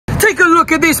Take a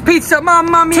look at this pizza,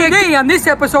 mamma mia. Today on this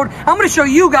episode, I'm going to show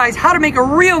you guys how to make a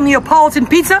real Neapolitan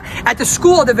pizza at the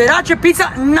school of the Verace Pizza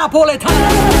Napoletana.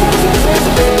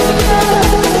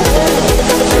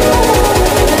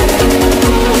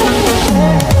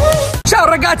 Ciao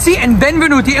Ragazzi and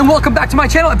benvenuti and welcome back to my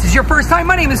channel. If this is your first time,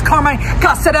 my name is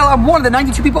Carminespizzas. I'm one of the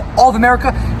 92 people all of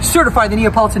America certified in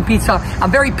Neapolitan pizza. I'm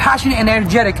very passionate and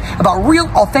energetic about real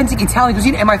authentic Italian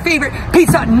cuisine and my favorite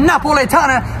pizza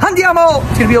Napoletana. Andiamo!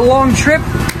 It's gonna be a long trip,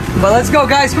 but let's go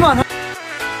guys, come on. Come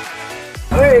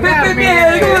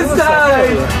stai?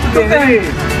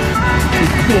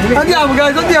 Andiamo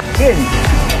guys, andiamo.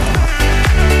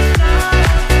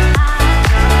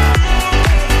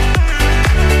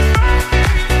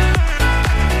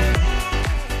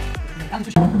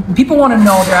 People want to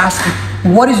know, they're asking,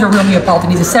 what is a real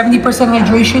Neapolitan? Is it 70%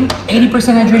 hydration, 80%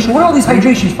 hydration? What are all these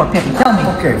hydrations for, Pepe? Tell me.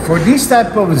 Okay, for this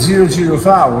type of 00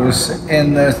 hours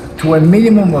and to a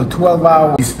minimum of 12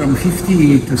 hours from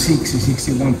 50 to 60,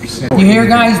 61%. You hear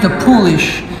guys, the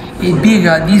Polish,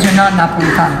 biga, these are not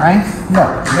Napolitan, right?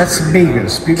 No, that's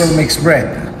bakers. People makes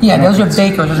bread. Yeah, those are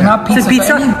bakers. Those are not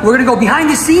pizza. We're gonna go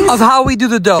behind the scenes of how we do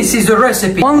the dough. This is the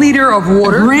recipe. 1 liter of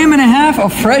water, 1.5 grams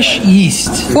of fresh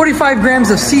yeast, 45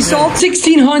 grams of sea salt,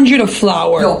 1600 of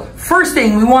flour. So, first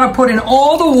thing, we want to put in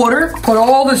all the water, put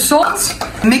all the salt,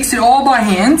 mix it all by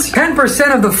hand.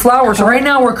 10% of the flour. So right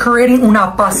now we're creating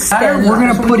una pastella. We're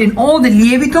gonna put in all the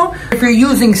lievito. If you're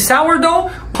using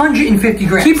sourdough, 150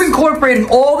 grams. Keep incorporating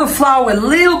all the flour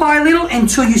little by little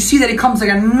until you see that it comes like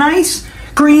a nice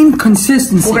cream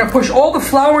consistency. We're gonna push all the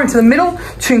flour into the middle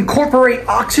to incorporate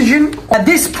oxygen. At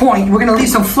this point, we're gonna leave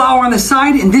some flour on the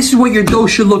side, and this is what your dough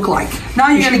should look like. Now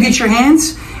you're gonna get your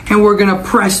hands, and we're gonna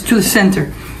press to the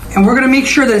center. And we're gonna make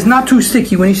sure that it's not too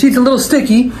sticky. When you see it's a little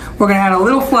sticky, we're gonna add a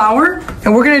little flour,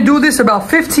 and we're gonna do this about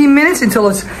 15 minutes until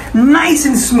it's nice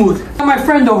and smooth. My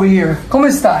friend over here, come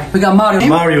stai? We got Mario.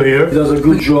 Mario here. He does a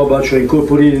good job actually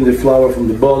incorporating the flour from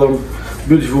the bottom.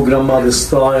 Beautiful grandmother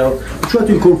style. We try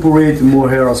to incorporate more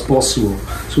hair as possible.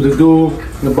 So the dough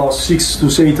in about 6 to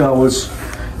 8 hours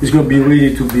is going to be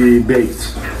ready to be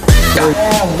baked.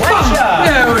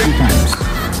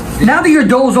 Now that your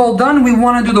dough is all done, we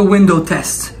want to do the window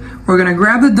test. We're going to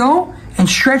grab the dough and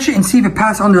stretch it and see if it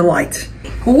passes under light.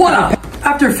 What up?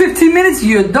 After 15 minutes,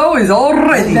 your dough is all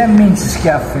ready. That means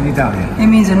schiaffo in Italian. It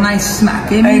means a nice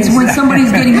smack. It means when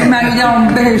somebody's getting married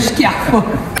down, better schiaffo.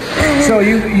 So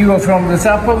you go from the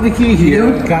top of the key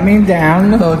here, coming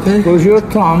down, close your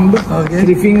thumb,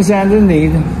 3 fingers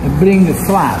underneath, and bring the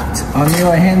flat on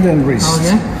your hand and wrist.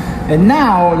 And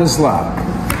now the slap.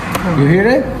 You hear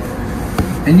it?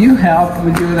 And you help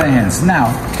with your other hands. Now,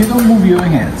 you don't move your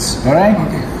hands, all right?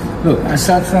 Look, I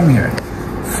start from here.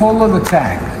 Follow the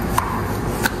tag.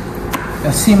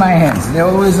 See my hands, they're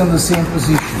always on the same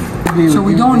position. So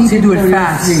we don't need to do it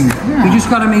fast. We just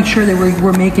got to make sure that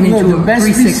we're making it to the best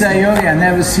 360. pizzaioli I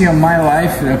never see in my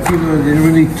life. There are people that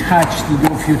really touch the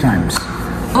dough a few times.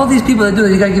 All these people that do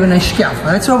it, you got to give a nice schiaffo.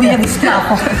 That's why we have a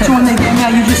schiaffo. So when they get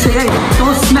mad, you just say, hey,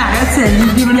 don't smack. That's it. You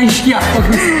give a nice schiaffo.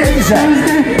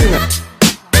 Exactly.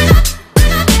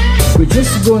 We're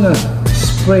just gonna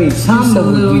spray some of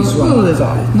this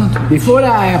one. Before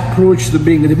I approach the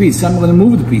bring of the pizza, I'm gonna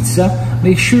move the pizza,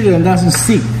 make sure that it doesn't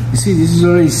stick. You see, this is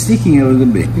already sticking a little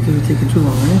bit. Because we're taking too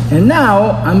long, right? And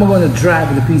now, I'm gonna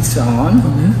drag the pizza on,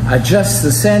 adjust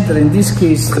the center, in this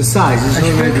case, the size is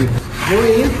already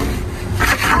going in.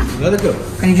 Let it go.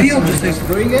 And you feel just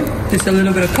going in. Just a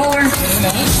little bit of color.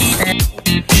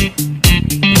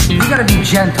 You gotta be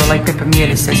gentle, like Pepe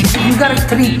Miele says. You gotta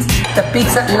treat the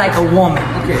pizza like a woman.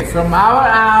 Okay, from our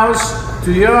house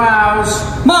to your house.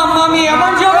 Mamma mia,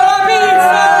 mangiamo la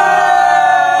pizza!